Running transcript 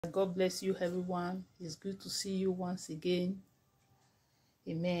God bless you, everyone. It's good to see you once again.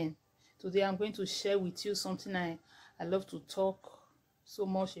 Amen. Today I'm going to share with you something I love to talk so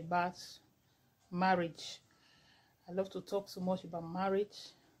much about: marriage. I love to talk so much about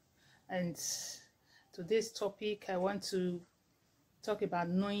marriage. And today's topic, I want to talk about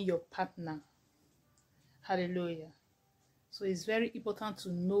knowing your partner. Hallelujah. So it's very important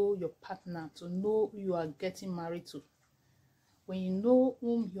to know your partner, to know who you are getting married to. When you know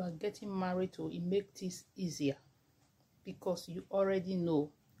whom you are getting married to, it makes this easier because you already know.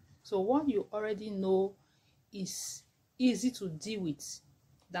 So what you already know is easy to deal with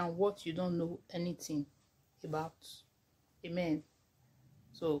than what you don't know anything about. Amen.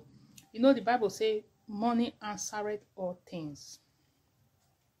 So, the Bible says, money answereth all things.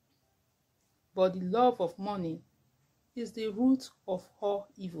 But the love of money is the root of all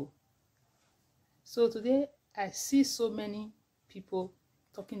evil. So today, I see so many people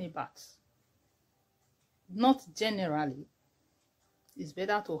talking about, not generally, it's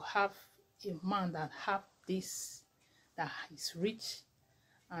better to have a man that have this, that is rich,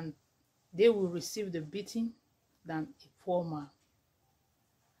 and they will receive the beating, than a poor man.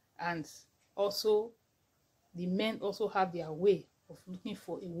 And also, the men also have their way of looking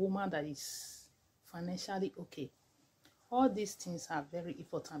for a woman that is financially okay. All these things are very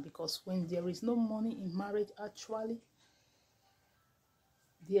important, because when there is no money in marriage, actually,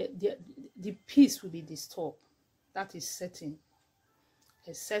 the peace will be disturbed. That is certain.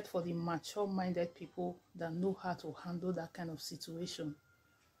 Except for the mature-minded people that know how to handle that kind of situation.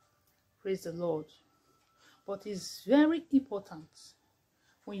 Praise the Lord. But it's very important,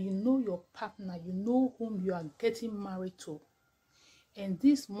 when you know your partner, you know whom you are getting married to, and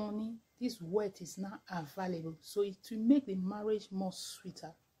this money, this wealth is now available, so it will make the marriage more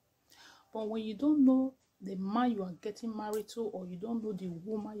sweeter. But when you don't know the man you are getting married to, or you don't know the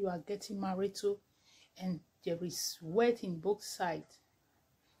woman you are getting married to, and there is wealth in both sides,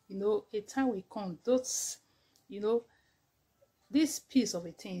 a time will come, this piece of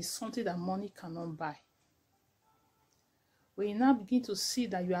a thing is something that money cannot buy. When you now begin to see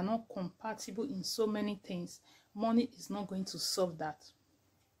that you are not compatible in so many things, money is not going to solve that.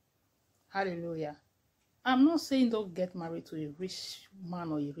 Hallelujah. I'm not saying don't get married to a rich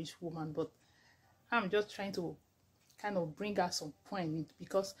man or a rich woman, but I'm just trying to kind of bring out some point,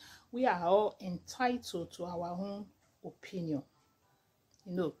 because we are all entitled to our own opinion.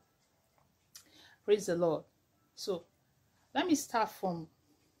 Praise the Lord. So let me start from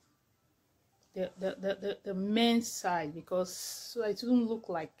the men's side, because so it doesn't look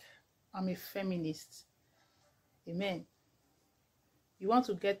like I'm a feminist. Amen. You want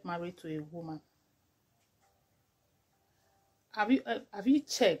to get married to a woman. Have you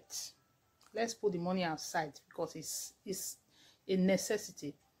checked? Let's put the money aside, because it's a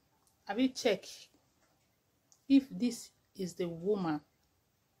necessity. Have you checked if this is the woman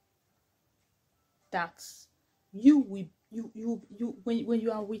that when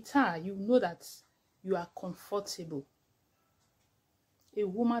you are with her, you know that you are comfortable? A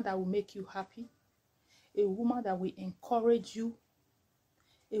woman that will make you happy, a woman that will encourage you,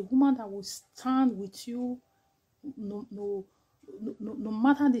 a woman that will stand with you no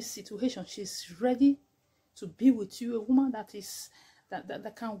matter the situation. She's ready to be with you. A woman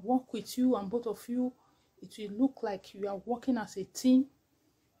that can work with you, and both of you, it will look like you are working as a team.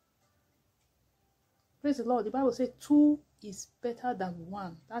 Praise the Lord. The Bible says 2 is better than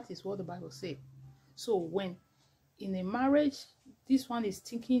 1. That is what the Bible says. So when in a marriage, this one is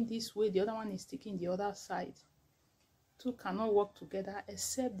thinking this way, the other one is thinking the other side, 2 cannot work together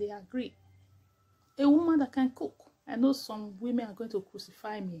except they agree. A woman that can cook. I know some women are going to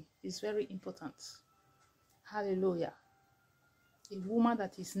crucify me. It's very important. Hallelujah. A woman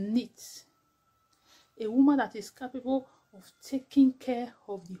that is neat. A woman that is capable of taking care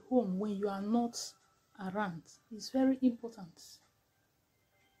of the home when you are not around. It's very important.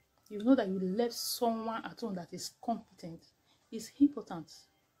 You know that you left someone at home that is competent. It's important.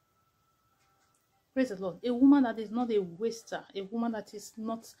 Praise the Lord. A woman that is not a waster. A woman that is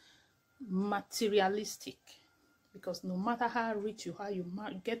not materialistic. Because no matter how rich you are, you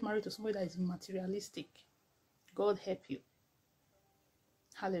get married to somebody that is materialistic. God help you.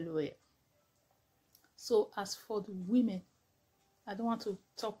 Hallelujah. So as for the women, I don't want to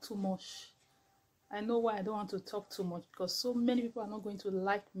talk too much. I know why I don't want to talk too much, because so many people are not going to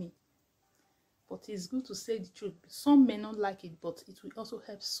like me. But it's good to say the truth. Some may not like it, but it will also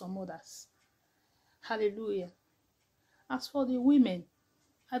help some others. Hallelujah. As for the women,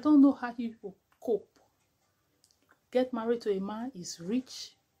 I don't know how you will cope. Get married to a man, is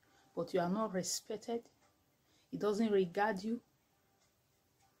rich, but you are not respected. He doesn't regard you.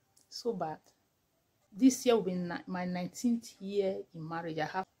 So bad. This year will be my 19th year in marriage. I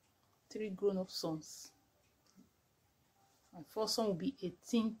have 3 grown-up sons. My first son will be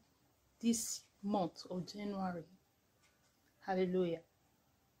 18 this month of January. Hallelujah.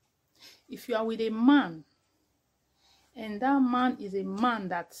 If you are with a man, and that man is a man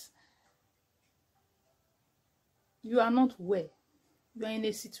that you are not well, you are in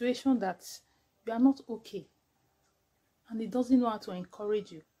a situation that you are not okay, and he doesn't know how to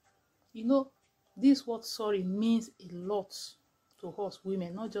encourage you. You know, this word sorry means a lot to us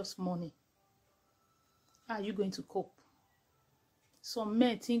women, not just money. How are you going to cope? Some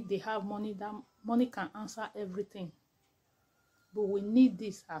men think they have money, that money can answer everything. But we need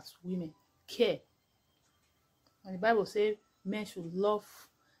this as women. Care. And the Bible says men should love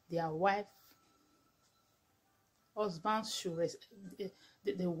their wife. Husbands should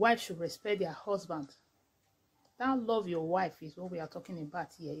the wife should respect their husband. That love your wife is what we are talking about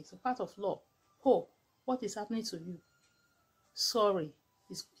here. It's a part of love. Oh, what is happening to you? Sorry.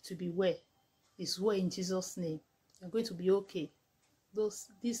 It's to be well. It's well in Jesus' name. You're going to be okay.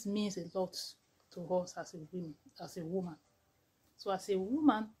 This means a lot to us as a woman. So as a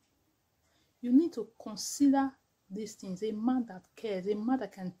woman, you need to consider these things. A man that cares, a man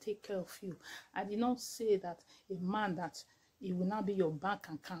that can take care of you. I did not say that a man that he will not be your bank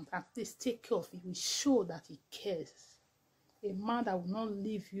account. At least take care of you. He will show that he cares. A man that will not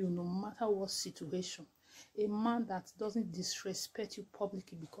leave you no matter what situation. A man that doesn't disrespect you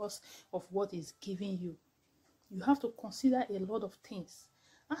publicly because of what he's giving you. You have to consider a lot of things.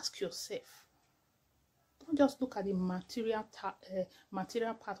 Ask yourself. Don't just look at the material part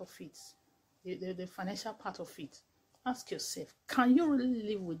of it, the financial part of it. Ask yourself, can you really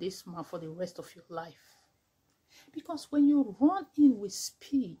live with this man for the rest of your life? Because when you run in with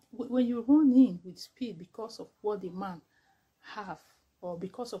speed, because of what the man have, or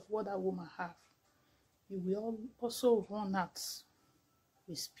because of what that woman have, you will also run out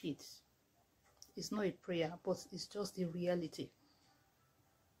with speed. It's not a prayer, but it's just the reality.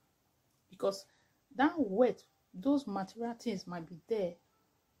 Because that weight, those material things might be there,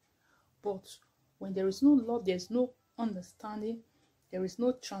 but when there is no love, there's no understanding, there is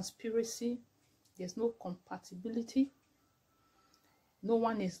no transparency, there's no compatibility, no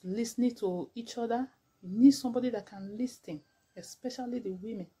one is listening to each other. You need somebody that can listen, especially the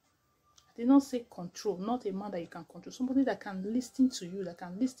women. I did not say control, not a man that you can control. Somebody that can listen to you, that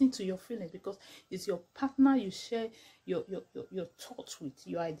can listen to your feelings, because it's your partner you share your thoughts with,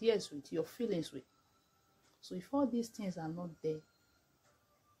 your ideas with, your feelings with. So if all these things are not there,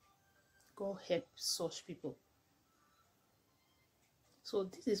 God help such people. So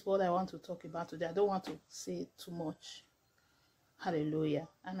this is what I want to talk about today. I don't want to say too much. Hallelujah.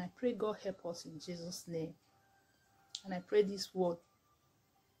 And I pray God help us in Jesus' name. And I pray this word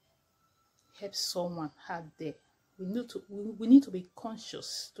help someone out there. We need to be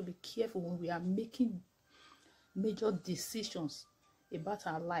conscious, to be careful when we are making major decisions about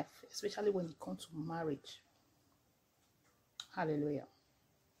our life, especially when it comes to marriage. Hallelujah.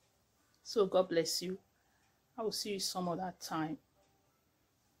 So God bless you. I will see you some other time.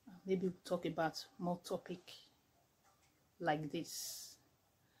 Maybe we'll talk about more topic like this.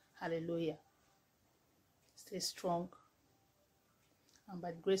 Hallelujah. Stay strong. And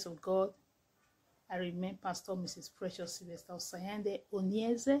by the grace of God, I remain Pastor Mrs. Precious Sylvester Sayende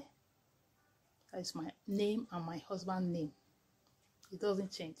Onieze. That is my name and my husband's name. It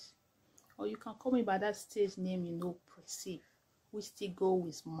doesn't change. Or you can call me by that stage name, Presylve, which still go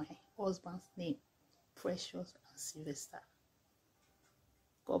with my husband's name, Precious and Sylvester.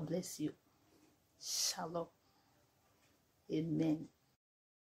 God bless you. Shalom. Amen.